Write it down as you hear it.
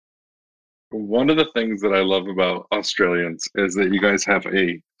One of the things that I love about Australians is that you guys have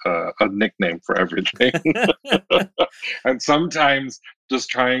a nickname for everything, and sometimes just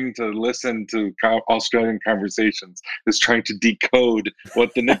trying to listen to Australian conversations is trying to decode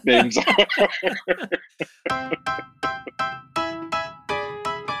what the nicknames are.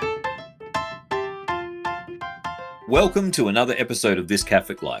 Welcome to another episode of This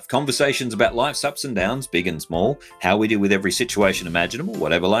Catholic Life. Conversations about life's ups and downs, big and small, how we deal with every situation imaginable,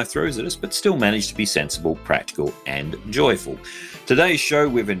 whatever life throws at us, but still manage to be sensible, practical, and joyful. Today's show,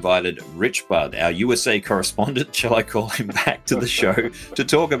 we've invited Rich Budd, our USA correspondent, shall I call him, back to the show to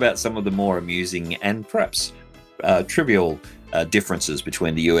talk about some of the more amusing and perhaps trivial differences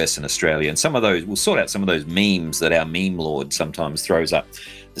between the US and Australia. And some of those, we'll sort out some of those memes that our meme lord sometimes throws up.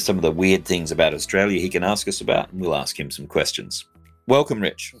 Some of the weird things about Australia he can ask us about, and we'll ask him some questions. Welcome,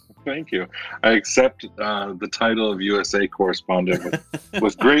 Rich. Thank you. I accept the title of USA correspondent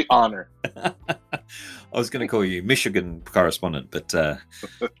with great honor. I was going to call you Michigan correspondent, but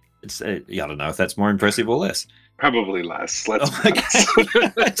it's I don't know if that's more impressive or less. Probably less. Let's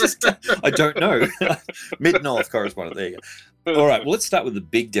I don't know. Mid-North correspondent. There you go. All right. Well, let's start with the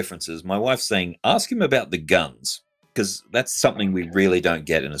big differences. My wife's saying, ask him about the guns, because that's something we really don't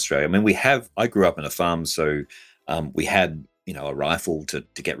get in Australia. I mean, I grew up in a farm, so we had, a rifle to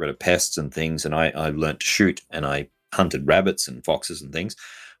get rid of pests and things, and I learned to shoot, and I hunted rabbits and foxes and things.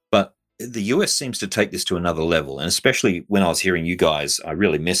 But the US seems to take this to another level, and especially when I was hearing you guys, I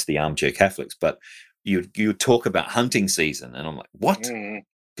really miss the armchair Catholics, but you talk about hunting season, and I'm like, what?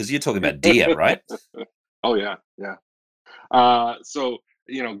 Because you're talking about deer, right? Oh, yeah. So,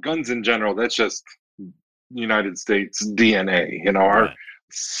 guns in general, that's just United States DNA. Our Right.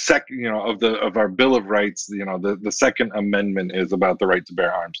 second, of our Bill of Rights, the Second Amendment is about the right to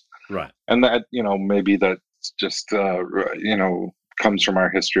bear arms. Right. And that, maybe that's just, comes from our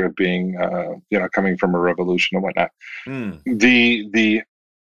history of being, coming from a revolution and whatnot. The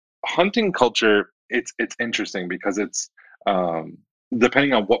hunting culture, it's interesting because it's,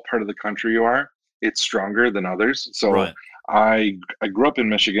 depending on what part of the country you are, it's stronger than others. So Right. I grew up in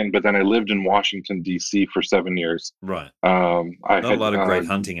Michigan, but then I lived in Washington, D.C. for 7 years. Right. I Not had a lot of great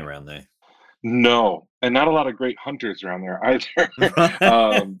hunting around there. no, and not a lot of great hunters around there either.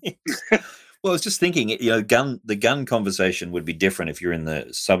 Well, I was just thinking, the gun conversation would be different if you're in the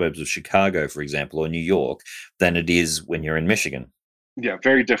suburbs of Chicago, for example, or New York, than it is when you're in Michigan. Yeah,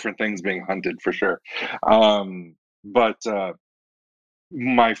 very different things being hunted for sure. But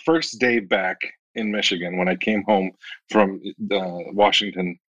my first day back in Michigan, when I came home from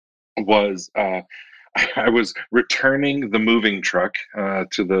Washington, was I was returning the moving truck to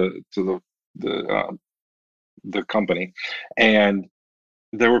the company, and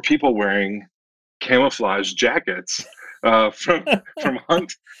there were people wearing camouflage jackets from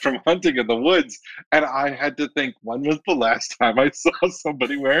hunting in the woods, and I had to think, when was the last time I saw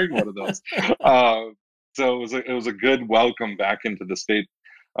somebody wearing one of those? So it was a good welcome back into the state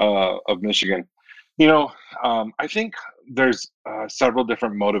of Michigan. I think there's several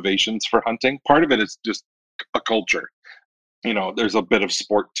different motivations for hunting. Part of it is just a culture. There's a bit of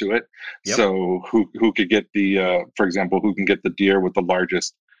sport to it. Yep. So who could get for example, who can get the deer with the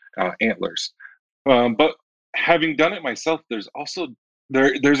largest antlers? But having done it myself, there's also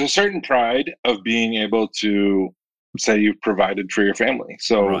there's a certain pride of being able to say you've provided for your family.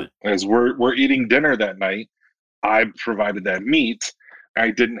 So Right. as we're eating dinner that night, I provided that meat. I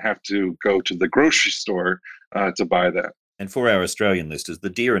didn't have to go to the grocery store to buy that. And for our Australian listeners, the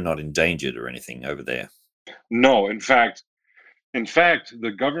deer are not endangered or anything over there. No, in fact,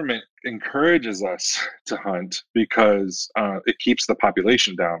 the government encourages us to hunt because it keeps the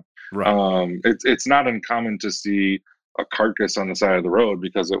population down. Right. It's not uncommon to see a carcass on the side of the road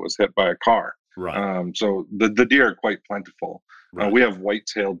because it was hit by a car. Right. So the deer are quite plentiful. Right. We have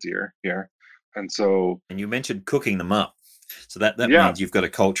white-tailed deer here, and so. And you mentioned cooking them up. So that Yeah. means you've got a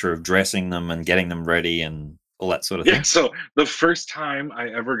culture of dressing them and getting them ready and all that sort of thing. Yeah. So the first time I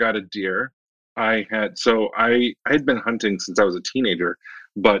ever got a deer, I had been hunting since I was a teenager,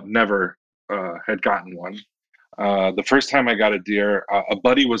 but never had gotten one. The first time I got a deer, a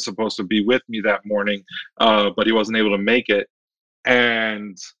buddy was supposed to be with me that morning, but he wasn't able to make it,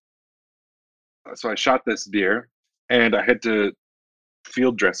 and so I shot this deer, and I had to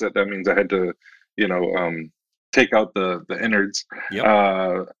field dress it. That means I had to, take out the innards, Yep.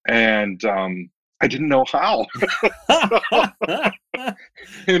 and I didn't know how.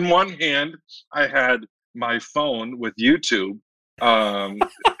 In one hand, I had my phone with YouTube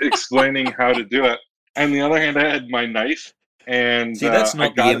explaining how to do it, and the other hand, I had my knife. And See, that's I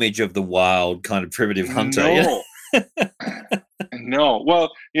not the got image of the wild kind of primitive hunter. no, No,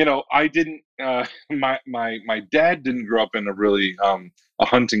 well, I didn't. My dad didn't grow up in a really a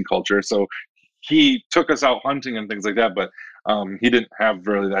hunting culture, so he took us out hunting and things like that. But he didn't have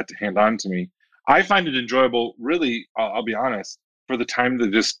really that to hand on to me. I find it enjoyable, really. I'll be honest, for the time to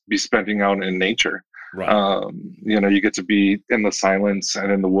just be spending out in nature. Right. You get to be in the silence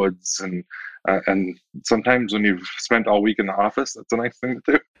and in the woods, and sometimes when you've spent all week in the office, that's a nice thing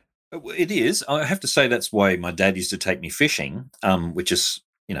to do. It is. I have to say that's why my dad used to take me fishing, which is,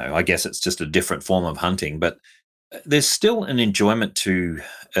 I guess it's just a different form of hunting, but there's still an enjoyment to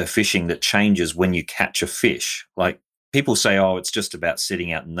fishing that changes when you catch a fish. Like people say, oh, it's just about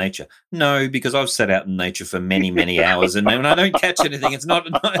sitting out in nature. No, because I've sat out in nature for many, many hours, and when I don't catch anything, it's not.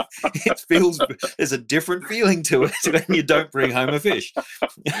 It feels there's a different feeling to it when you don't bring home a fish.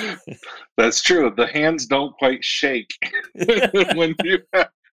 That's true. The hands don't quite shake when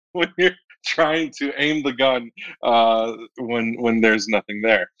you're trying to aim the gun when there's nothing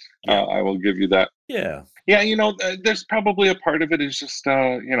there. Yeah. I will give you that. Yeah. Yeah, there's probably a part of it is just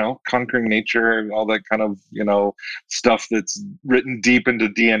conquering nature and all that kind of stuff that's written deep into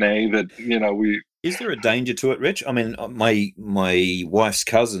DNA that we. Is there a danger to it, Rich? I mean, my wife's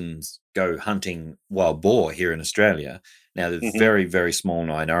cousins go hunting wild boar here in Australia. Now, there's a very, very small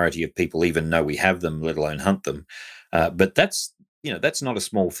minority of people even know we have them, let alone hunt them. But that's not a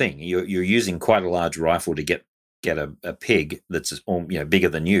small thing. You're using quite a large rifle to get a pig that's bigger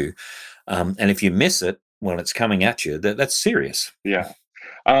than you, and if you miss it when it's coming at you, that's serious. Yeah.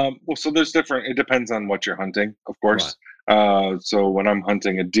 Well, so there's different. It depends on what you're hunting, of course. Right. So when I'm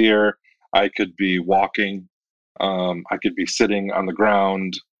hunting a deer, I could be walking, I could be sitting on the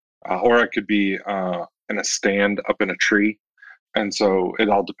ground, or I could be in a stand up in a tree. And so it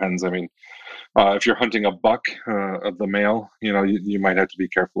all depends. I mean, if you're hunting a buck of the male, you might have to be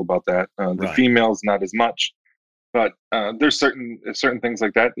careful about that. The Right. females, not as much, but there's certain things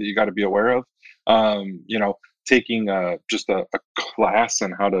like that you got to be aware of. Taking just a class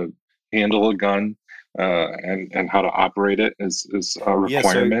on how to handle a gun and how to operate it is a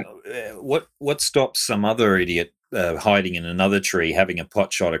requirement. Yeah, so what stops some other idiot hiding in another tree, having a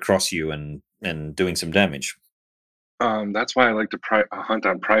pot shot across you and doing some damage? That's why I like to hunt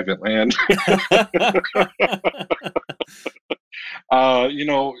on private land.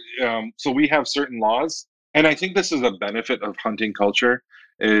 So we have certain laws, and I think this is a benefit of hunting culture,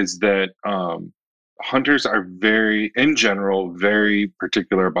 is that hunters are in general, very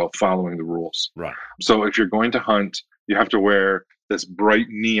particular about following the rules. Right. So if you're going to hunt, you have to wear this bright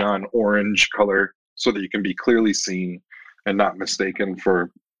neon orange color so that you can be clearly seen and not mistaken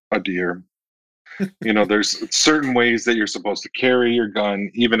for a deer. There's certain ways that you're supposed to carry your gun,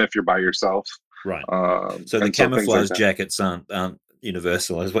 even if you're by yourself. Right. So the camouflage jackets aren't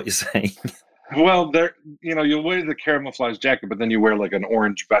universal, is what you're saying. Well, you wear the camouflage jacket, but then you wear like an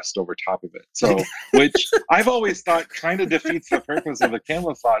orange vest over top of it. So, which I've always thought kind of defeats the purpose of the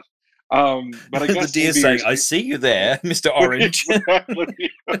camouflage. But I guess the deer saying, "I see you there, Mr. Orange."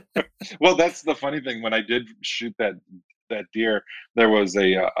 Well, that's the funny thing. When I did shoot that deer, there was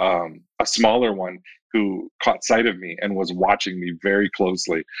a smaller one who caught sight of me and was watching me very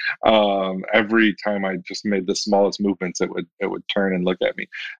closely. Every time I just made the smallest movements, it would turn and look at me.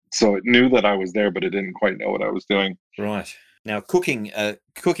 So it knew that I was there, but it didn't quite know what I was doing. Right. Now, cooking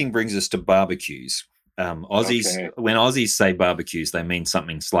brings us to barbecues. Aussies, Okay. When Aussies say barbecues, they mean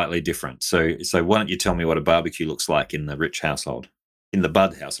something slightly different. So why don't you tell me what a barbecue looks like in the Rich household, in the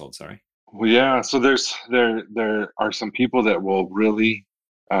Bud household? Sorry. Well, yeah. So there are some people that will really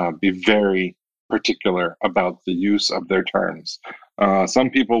be very particular about the use of their terms. Some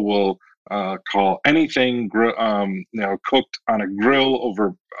people will call anything cooked on a grill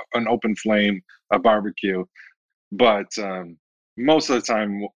over an open flame a barbecue, but most of the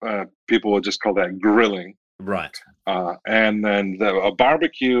time people will just call that grilling. Right. And then a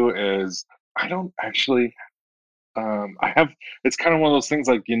barbecue is, I don't actually. It's kind of one of those things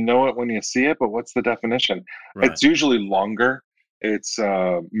like, it when you see it, but what's the definition? Right. It's usually longer. It's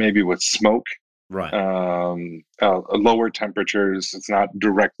maybe with smoke. Right. Lower temperatures. It's not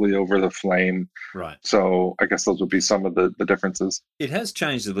directly over the flame. Right. So I guess those would be some of the differences. It has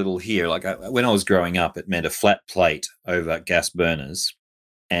changed a little here. Like when I was growing up, it meant a flat plate over gas burners,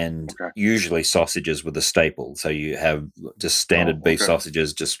 and usually sausages were the staple. So you have just standard beef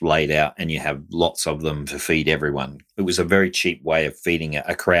sausages just laid out, and you have lots of them to feed everyone. It was a very cheap way of feeding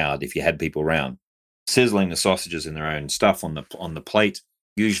a crowd if you had people around. Sizzling the sausages in their own stuff on the plate.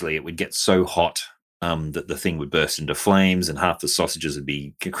 Usually it would get so hot that the thing would burst into flames and half the sausages would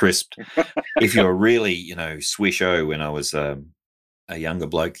be crisped. If you're really, swish-o, when I was a younger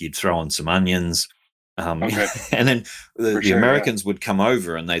bloke, you'd throw on some onions, Okay. And then For the sure. Yeah. Americans would come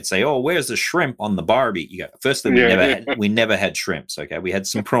over and they'd say, "Oh, where's the shrimp on the Barbie?" You go, firstly, Yeah. we never had shrimps. Okay, we had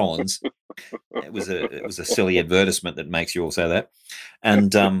some prawns. It was a silly advertisement that makes you all say that,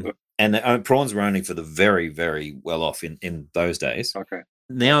 and prawns were only for the very very well off in those days. Okay. Okay.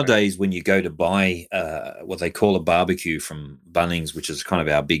 Nowadays, when you go to buy what they call a barbecue from Bunnings, which is kind of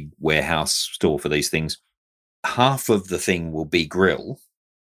our big warehouse store for these things, half of the thing will be grill,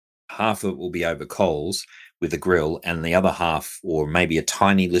 half of it will be over coals with a grill, and the other half, or maybe a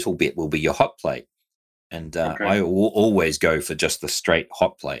tiny little bit, will be your hot plate. And Okay. I always go for just the straight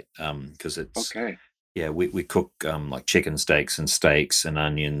hot plate because it's Okay. yeah, we cook like chicken steaks and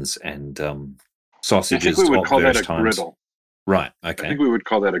onions and I think sausages we would at call that various a times. griddle. Right. I Okay. think we would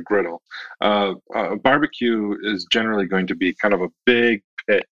call that a griddle. A barbecue is generally going to be kind of a big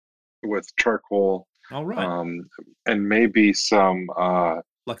pit with charcoal, All right. um, and maybe some,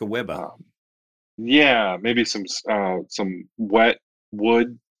 Like a Weber. um, yeah, maybe some wet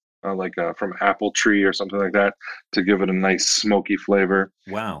wood, like from apple tree or something like that, to give it a nice smoky flavor.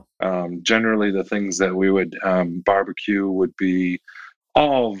 Wow. Generally, the things that we would barbecue would be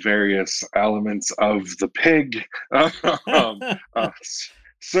all various elements of the pig, um,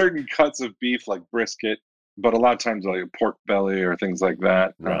 certain cuts of beef like brisket, but a lot of times like pork belly or things like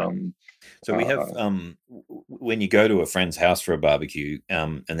that. Right. So we have Uh, when you go to a friend's house for a barbecue,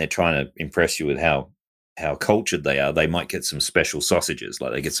 and they're trying to impress you with how cultured they are, they might get some special sausages,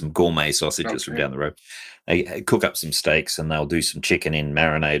 like they get some gourmet sausages from okay. down the road. They cook up some steaks and they'll do some chicken in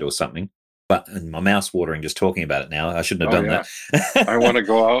marinade or something. But and my mouth's watering just talking about it now. I shouldn't Oh have done yeah, I that. want to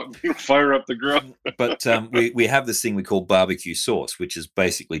go out and fire up the grill. But we have this thing we call barbecue sauce, which is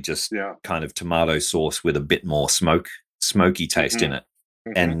basically just Yeah. kind of tomato sauce with a bit more smoky taste in Hmm. it.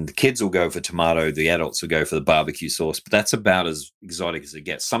 Hmm. And the kids will go for tomato, the adults will go for the barbecue sauce, but that's about as exotic as it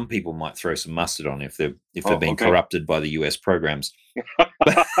gets. Some people might throw some mustard on if they've Oh, been okay. corrupted by the US programs.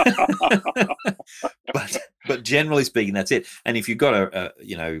 But generally speaking, that's it. And if you've got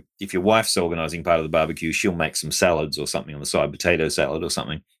if your wife's organizing part of the barbecue, she'll make some salads or something on the side, potato salad or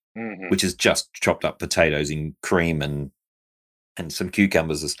something, Hmm. which is just chopped up potatoes in cream and some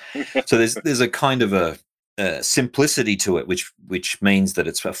cucumbers. So there's a kind of a simplicity to it, which means that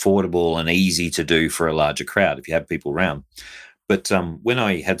it's affordable and easy to do for a larger crowd if you have people around. But when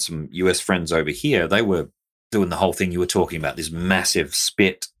I had some US friends over here, they were doing the whole thing you were talking about, this massive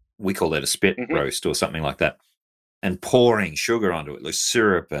spit. We call that a spit Hmm. roast or something like that, and pouring sugar onto it, like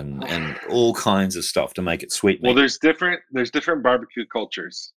syrup and all kinds of stuff to make it Well, sweetmeat. there's different barbecue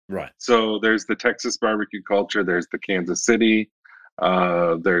cultures. Right. So there's the Texas barbecue culture, there's the Kansas City,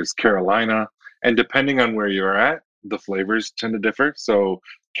 there's Carolina, and depending on where you're at, the flavors tend to differ. So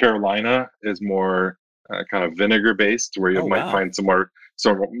Carolina is more kind of vinegar based, where you Oh might wow. find some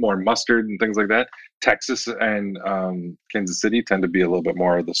more mustard and things like that. Texas and Kansas City tend to be a little bit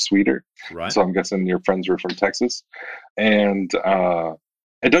more of the sweeter. Right. So I'm guessing your friends were from Texas, and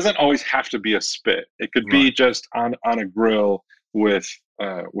it doesn't always have to be a spit. It could be Right. just on a grill with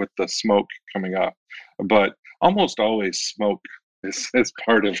the smoke coming up, but almost always smoke is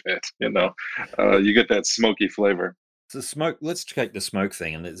part of it. Well, You get that smoky flavor. the smoke. Let's take the smoke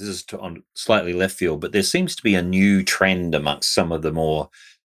thing, and this is on slightly left field, but there seems to be a new trend amongst some of the more,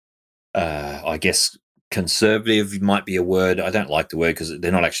 I guess, conservative might be a word. I don't like the word because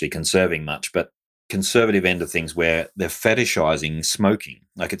they're not actually conserving much, but conservative end of things where they're fetishizing smoking.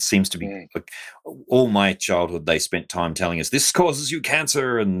 Like it seems to be Mm. like all my childhood, they spent time telling us this causes you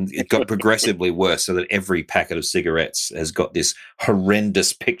cancer, and it got progressively worse. So that every packet of cigarettes has got this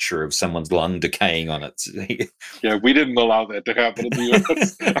horrendous picture of someone's lung decaying on it. Yeah, we didn't allow that to happen in the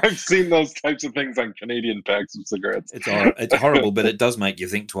U.S. I've seen those types of things on Canadian packs of cigarettes. It's horrible, but it does make you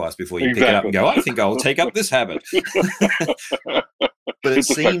think twice before you pick it up and Exactly. go, I think I'll take up this habit. But it It's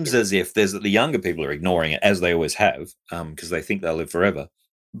seems effective. as if the younger people are ignoring it, as they always have, because they think they'll live forever.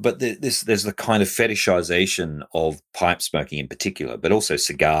 But there's the kind of fetishization of pipe smoking in particular, but also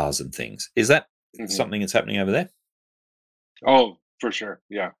cigars and things. Is that Mhm. something that's happening over there? Oh, for sure.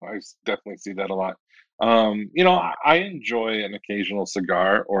 Yeah, definitely see that a lot. I enjoy an occasional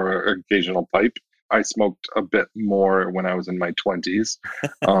cigar or an occasional pipe. I smoked a bit more when I was in my 20s.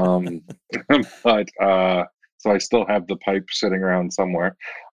 Um, but so I still have the pipe sitting around somewhere.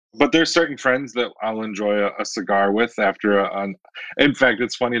 But there's certain friends that I'll enjoy a cigar with after in fact,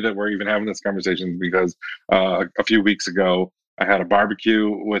 it's funny that we're even having this conversation because a few weeks ago I had a barbecue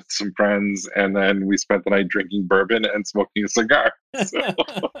with some friends, and then we spent the night drinking bourbon and smoking a cigar. So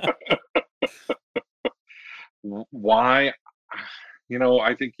why?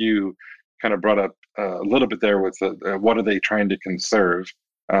 I think you kind of brought up a little bit there with what are they trying to conserve?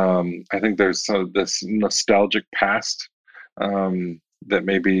 I think there's this nostalgic past that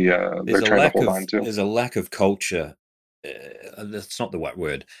maybe they're trying to hold on to. There's a lack of culture. That's not the right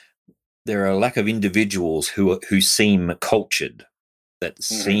word. There are a lack of individuals who seem cultured, that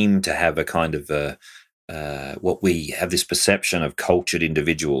seem to have a kind of what we have this perception of cultured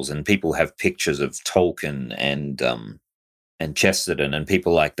individuals, and people have pictures of Tolkien and Chesterton and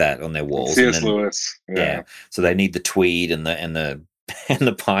people like that on their walls. C.S. Lewis, yeah. So they need the tweed and the and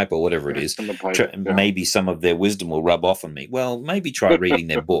the pipe or whatever it is. Maybe some of their wisdom will rub off on me. Well, maybe try reading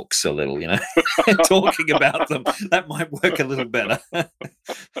their books a little, talking about them. That might work a little better.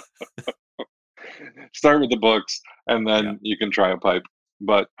 Start with the books, and then you can try a pipe.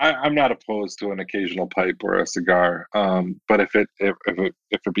 But I'm not opposed to an occasional pipe or a cigar. But if it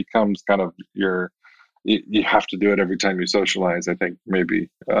becomes kind of you have to do it every time you socialize, I think maybe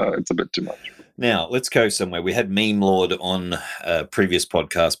it's a bit too much. Now, let's go somewhere. We had Meme Lord on a previous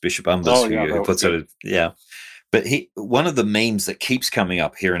podcast, Bishop Umbers, who puts it. Yeah. But one of the memes that keeps coming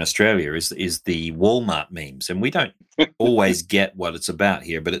up here in Australia is the Walmart memes. And we don't always get what it's about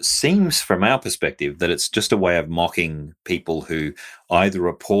here, but it seems from our perspective that it's just a way of mocking people who either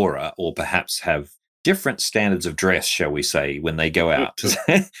are poorer or perhaps have different standards of dress, shall we say, when they go out.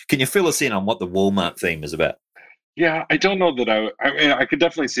 Can you fill us in on what the Walmart theme is about? Yeah, I don't know that I mean, I could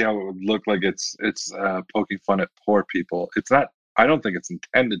definitely see how it would look like it's poking fun at poor people. It's not. I don't think it's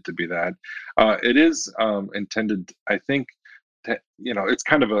intended to be that. It is intended, I think, to, it's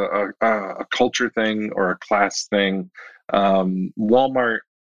kind of a culture thing or a class thing. Walmart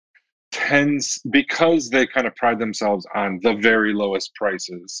tends, because they kind of pride themselves on the very lowest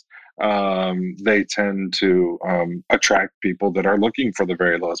prices, they tend to attract people that are looking for the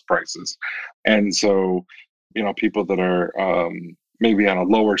very lowest prices. And so, people that are maybe on a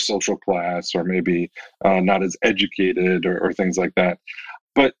lower social class, or maybe not as educated, or things like that.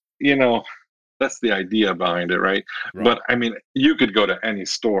 But, that's the idea behind it, right? But I mean, you could go to any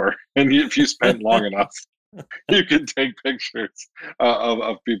store, and if you spend long enough, you can take pictures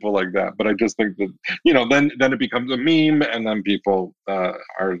of people like that. But I just think that, then it becomes a meme, and then people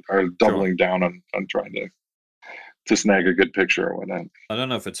are doubling down on trying to snag a good picture or whatnot. I don't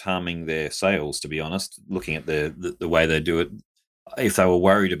know if it's harming their sales, to be honest, looking at the way they do it. If they were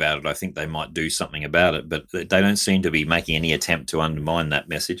worried about it, I think they might do something about it, but they don't seem to be making any attempt to undermine that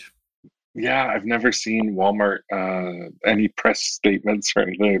message. Yeah, I've never seen Walmart any press statements or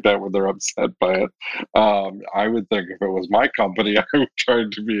anything like that where they're upset by it. I would think if it was my company, I would try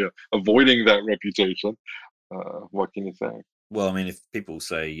to be avoiding that reputation. What can you say? Well, I mean, if people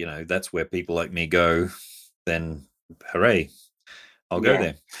say, that's where people like me go, then hooray, I'll go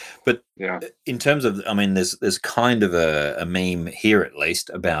there. But in terms of, I mean, there's kind of a meme here, at least,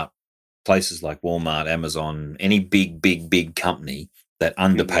 about places like Walmart, Amazon, any big company that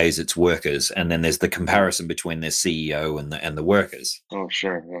underpays its workers, and then there's the comparison between their CEO and the workers. Oh,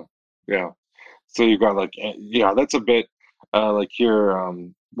 sure, yeah. So you've got that's a bit like here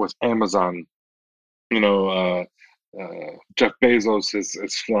with Amazon. Jeff Bezos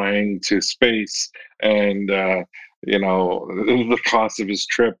is flying to space, and the cost of his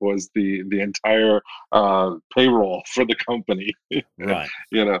trip was the entire payroll for the company, right?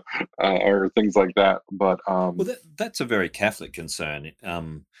 Or things like that. But well, that's a very Catholic concern.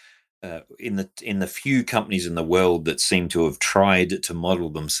 In the few companies in the world that seem to have tried to model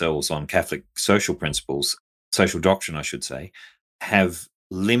themselves on Catholic social principles, social doctrine, I should say, have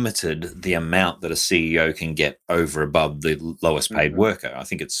limited the amount that a CEO can get over above the lowest paid worker. I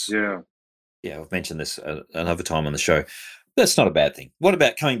think it's I've mentioned this another time on the show. That's not a bad thing. What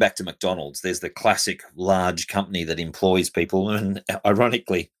about coming back to McDonald's? There's the classic large company that employs people, and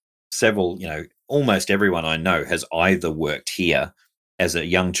ironically, almost everyone I know has either worked here as a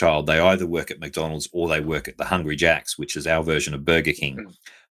young child. They either work at McDonald's or they work at the Hungry Jack's, which is our version of Burger King.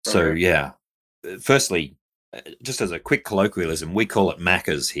 So firstly, just as a quick colloquialism, we call it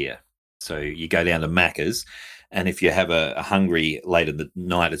Macca's here. So you go down to Macca's, and if you have a hungry late at the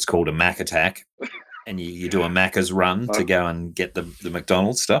night, it's called a Mac attack, and you do a Macca's run to go and get the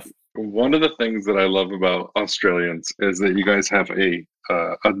McDonald's stuff. One of the things that I love about Australians is that you guys have a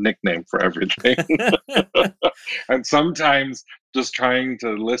nickname for everything. And sometimes just trying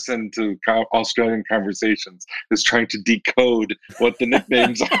to listen to Australian conversations is trying to decode what the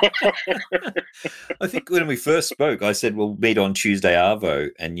nicknames are. I think when we first spoke, I said, we'll meet on Tuesday, Arvo.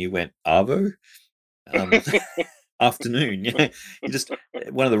 And you went, Arvo? Afternoon. You just,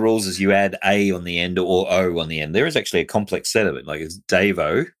 one of the rules is you add A on the end or O on the end. There is actually a complex set of it. Like it's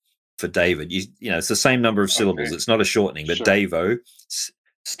Davo for David. It's the same number of syllables. Okay. It's not a shortening, but sure. Davo,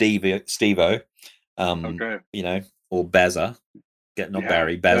 Steve-O, or Bazza. Not Yeah,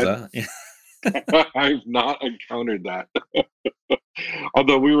 Barry, Bazza. I've not encountered that.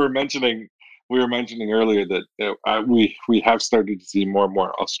 Although we were mentioning earlier that we have started to see more and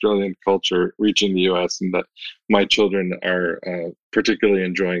more Australian culture reaching the U.S. and that my children are particularly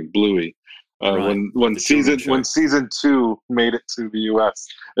enjoying Bluey. Right, When the children's show. season 2 made it to the U.S.,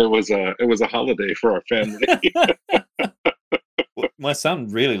 it was a holiday for our family. Well, my son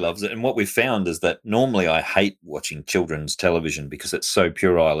really loves it, and what we found is that normally I hate watching children's television because it's so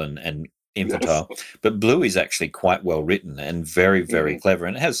puerile and Yes. infantile. But Blue is actually quite well written and very, very Hmm. clever,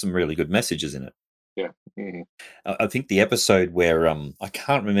 and it has some really good messages in it. Yeah. Hmm. I think the episode where I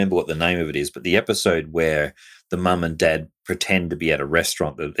can't remember what the name of it is, but the episode where the mum and dad pretend to be at a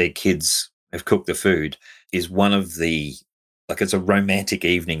restaurant that their kids have cooked the food is one of the, like, it's a romantic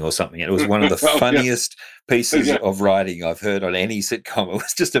evening or something. It was one of the Oh yeah, funniest pieces yeah, of writing I've heard on any sitcom. It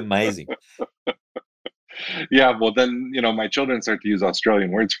was just amazing. yeah. Well, then my children start to use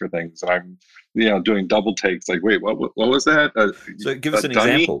Australian words for things, and I'm doing double takes. Like, wait, what was that? So give A us an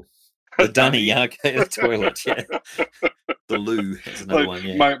dunny? example. A The dunny, dunny? yeah, okay, the toilet, yeah. The loo is another Like one,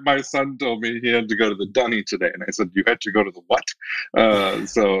 yeah. my son told me he had to go to the dunny today, and I said, "You had to go to the what?"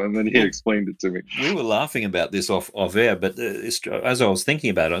 And then he Well, explained it to me. we were laughing about this off air, but as I was thinking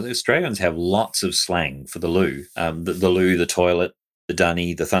about it, Australians have lots of slang for the loo. The loo, the toilet, the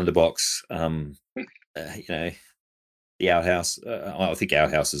dunny, the thunderbox. The outhouse. I think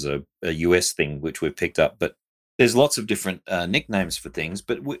outhouse is a US thing which we've picked up, but there's lots of different nicknames for things,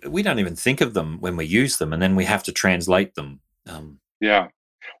 but we don't even think of them when we use them, and then we have to translate them. Yeah.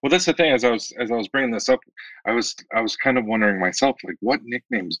 Well, that's the thing. As I was bringing this up, I was kind of wondering myself, like, what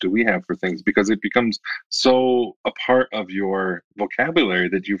nicknames do we have for things? Because it becomes so a part of your vocabulary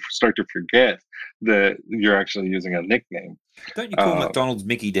that you start to forget that you're actually using a nickname. Don't you call Uh, McDonald's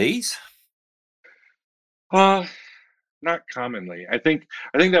Mickey D's? uh, Not commonly. I think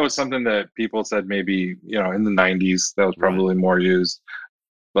that was something that people said maybe in the '90s that was Right. probably more used,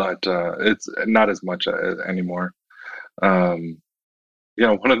 but it's not as much anymore. Um,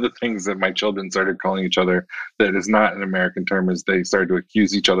 one of the things that my children started calling each other that is not an American term is they started to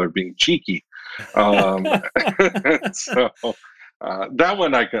accuse each other of being cheeky. Um, so that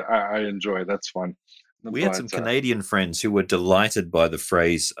one I enjoy. That's fun. We had some But Canadian friends who were delighted by the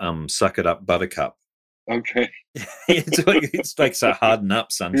phrase "suck it up, Buttercup." okay, It's like so harden up,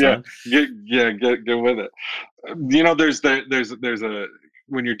 yeah, sunshine. get with it. There's a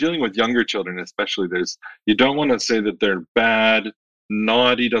when you're dealing with younger children, especially, you don't want to say that they're bad.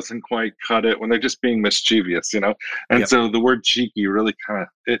 Naughty doesn't quite cut it when they're just being mischievous. And Yep. so the word cheeky really kind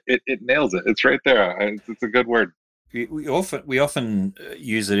of it nails it. It's right there. It's a good word. We often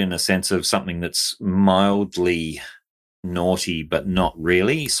use it in a sense of something that's mildly naughty but not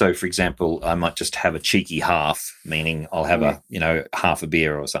really. So for example, I might just have a cheeky half, meaning I'll have Mm. half a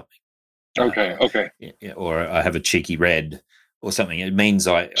beer or something. Okay. Or I have a cheeky red or something. It means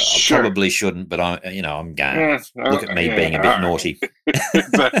I Sure. probably shouldn't, but I'm going. Look at me Yeah, being a all bit right. naughty.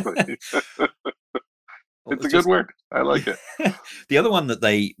 Exactly. It's a good word. I like it. The other one that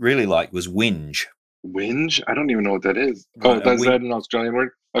they really liked was whinge. Whinge? I don't even know what that is. Oh, Right, that's that an Australian word?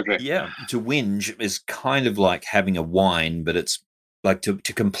 Okay. yeah, to whinge is kind of like having a whine, but it's like to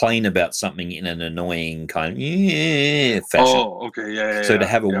complain about something in an annoying kind of fashion. Oh, okay. Yeah. So to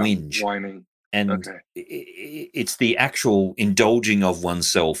have a yeah. whinge. Whining. And Okay. it's the actual indulging of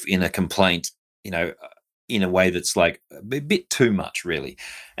oneself in a complaint, in a way that's like a bit too much, really.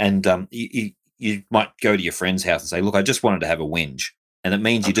 And you might go to your friend's house and say, "Look, I just wanted to have a whinge," and it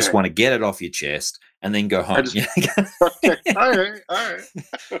means you just Okay. want to get it off your chest and then go I home. just okay. All right.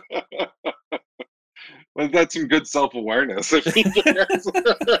 Well, that's some good self-awareness.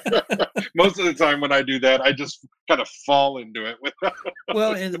 Most of the time when I do that, I just kind of fall into it.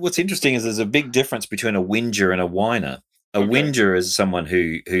 Well, and what's interesting is there's a big difference between a whinger and a whiner. A Okay. whinger is someone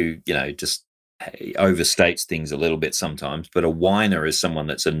who just overstates things a little bit sometimes, but a whiner is someone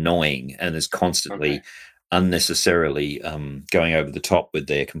that's annoying and is constantly Okay. unnecessarily going over the top with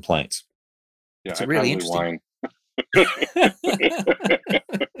their complaints. Yeah, It's I really probably interesting. whine.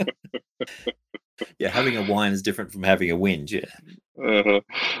 Yeah, having a whine is different from having a whinge. Yeah.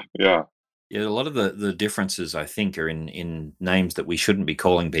 Yeah. Yeah, a lot of the differences, I think, are in names that we shouldn't be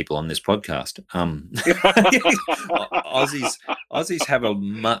calling people on this podcast. Aussies have a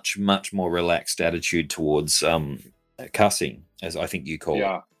much, much more relaxed attitude towards cussing, as I think you call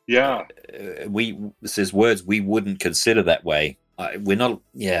Yeah. Yeah. it. There's words we wouldn't consider that way. We're not.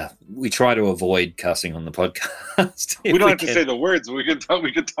 Yeah, we try to avoid cussing on the podcast. We don't have to say the words. We could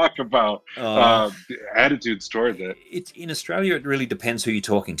talk about attitudes towards it. It's in Australia. It really depends who you're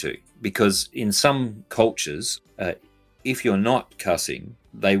talking to, because in some cultures, if you're not cussing,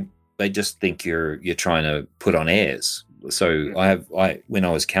 they just think you're trying to put on airs. So when I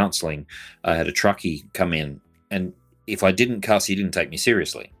was counselling, I had a truckie come in, and if I didn't cuss, he didn't take me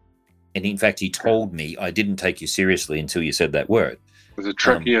seriously. And in fact, he told me, I didn't take you seriously until you said that word. Was a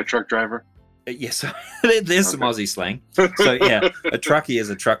truckie a truck driver? Yes, there's some Aussie slang. So yeah, a truckie is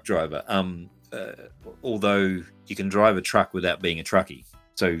a truck driver. Although you can drive a truck without being a truckie.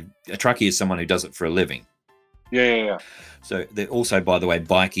 So a truckie is someone who does it for a living. Yeah. So they're also, by the way,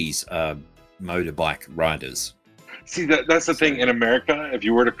 bikies are motorbike riders. See, that's the thing. In America, if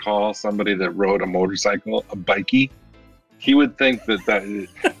you were to call somebody that rode a motorcycle a bikie, he would think that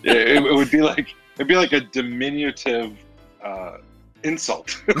it would be like, it'd be like a diminutive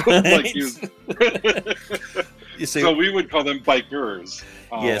insult. Like you see, so we would call them bikers.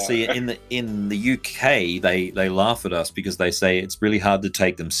 Yeah, see, in the UK, they laugh at us because they say it's really hard to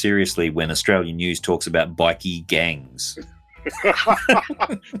take them seriously when Australian news talks about bikie gangs.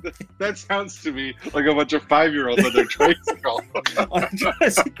 That sounds to me like a bunch of 5-year-olds on their tricycle.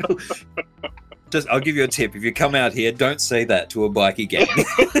 I'll give you a tip. If you come out here, don't say that to a bikie gang.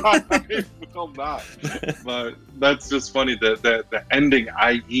 I will not. But that's just funny that the ending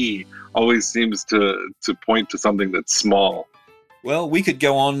IE always seems to point to something that's small. Well, we could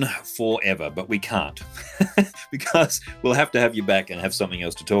go on forever, but we can't because we'll have to have you back and have something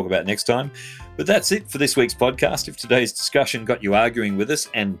else to talk about next time. But that's it for this week's podcast. If today's discussion got you arguing with us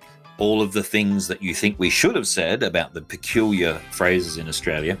and all of the things that you think we should have said about the peculiar phrases in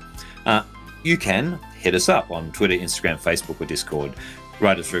Australia, you can hit us up on Twitter, Instagram, Facebook, or Discord.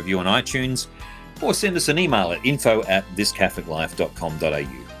 Write us a review on iTunes or send us an email at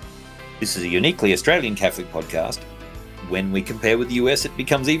info@thiscatholiclife.com.au. This is a uniquely Australian Catholic podcast. When we compare with the US, it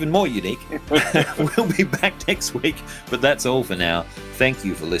becomes even more unique. We'll be back next week, but that's all for now. Thank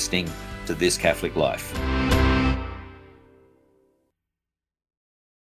you for listening to This Catholic Life.